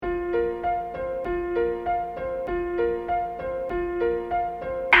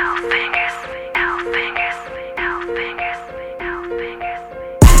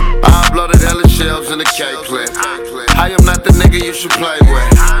shells in the K-clip. I am not the nigga you should play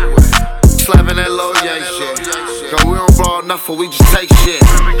with. Slapping that low yay shit. Cause we don't brawl nothing, we just take shit.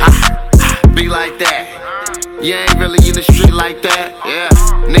 Be like that. You ain't really in the street like that. Yeah,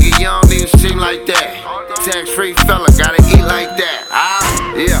 nigga, you don't even seem like that. Tax-free fella, gotta eat like that.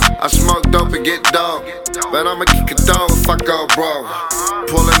 Yeah, I smoke dope and get dope, but I'ma kick it dope if I go broke.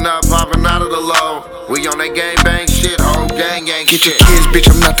 Pulling up, popping out of the low. We on that gang bang shit, whole gang shit. Get your kids, bitch,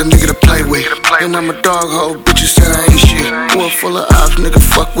 I'm not the nigga to play with. And I'm a dog hoe, bitch, you said I ain't shit. World full of ops, nigga,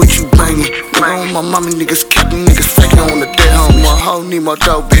 fuck what you bangin'. Nigga on my mommy, niggas capping, niggas faking on the day home. My hoe need more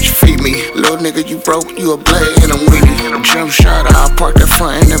dope, bitch, feed me. Little nigga, you broke, you a blade and I'm weedy. Jump shot, I park that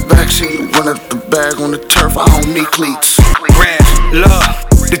front and that backseat. Run up the bag on the turf, I don't need cleats. Grand love,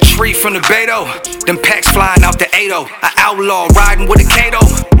 the tree from the Beto. Them packs flying out the 80. An outlaw riding with a Kato.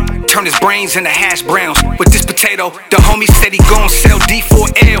 Turn his brains into hash browns with this potato. The homie said he gon' sell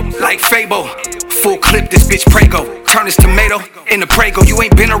D4L like Fabo. Full clip, this bitch Prego. Turn his tomato into Prego. You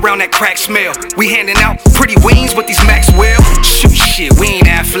ain't been around that crack smell. We handing out pretty wings with these Maxwell. Shoot shit, we ain't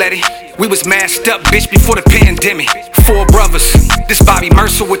athletic. We was masked up, bitch, before the pandemic. 4 brothers, this Bobby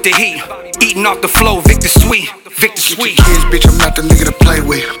Mercer with the heat. Eating off the flow, Victor Sweet. Victor Sweet. Get your kids, bitch, I'm not the nigga to play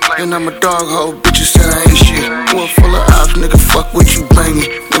with. And I'm a dog hoe, bitch, you said I ain't shit. World full of ops, nigga, fuck what you bangin'.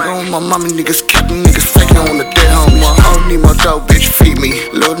 Nigga on my mommy, niggas capping, niggas faking on the day home. My hoe need more dope, bitch, feed me.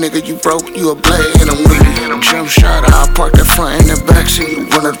 Little nigga, you broke, you a blade and I'm weedy. Jump shot, I park that front and that backseat.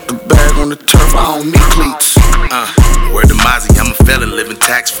 Run up the bag on the turf, I don't need cleats. Word to Mozzie, I'm a felon living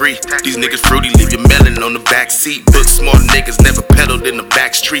tax-free. These niggas fruity, leave your melon on the back seat. Book smart niggas never pedaled in the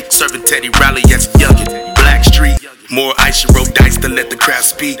back street. Serving Teddy Riley as a youngin', Black Street. More ice, you roll dice to let the crowd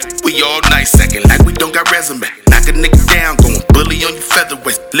speak. We all nice, acting like we don't got resume. Knock a nigga down, going bully on your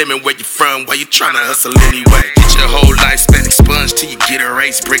featherweight. Limit where you from, while you tryna hustle anyway. Get your whole life spent expunged till you get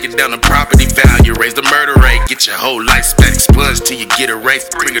erased. Break it down the property value, raise the murder rate. Get your whole life spent expunged till you get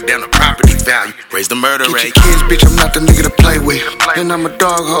erased. Bring it down the property value, raise the murder rate. Get your kids, bitch, I'm not the nigga to play with. And I'm a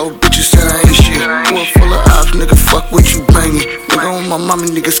dog hoe, bitch, you said I ain't shit. World full of ops, nigga, fuck what you bangin'. Nigga on my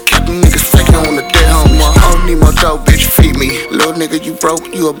mommy, niggas capping, niggas faking on the day home. My hoe need more dope, bitch, feed me. Little nigga, you broke,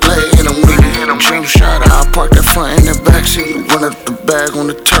 you a blade and I'm weedy. Jump shot, I park that front and that backseat. Run up the bag on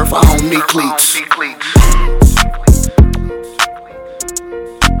the turf, I don't need cleats.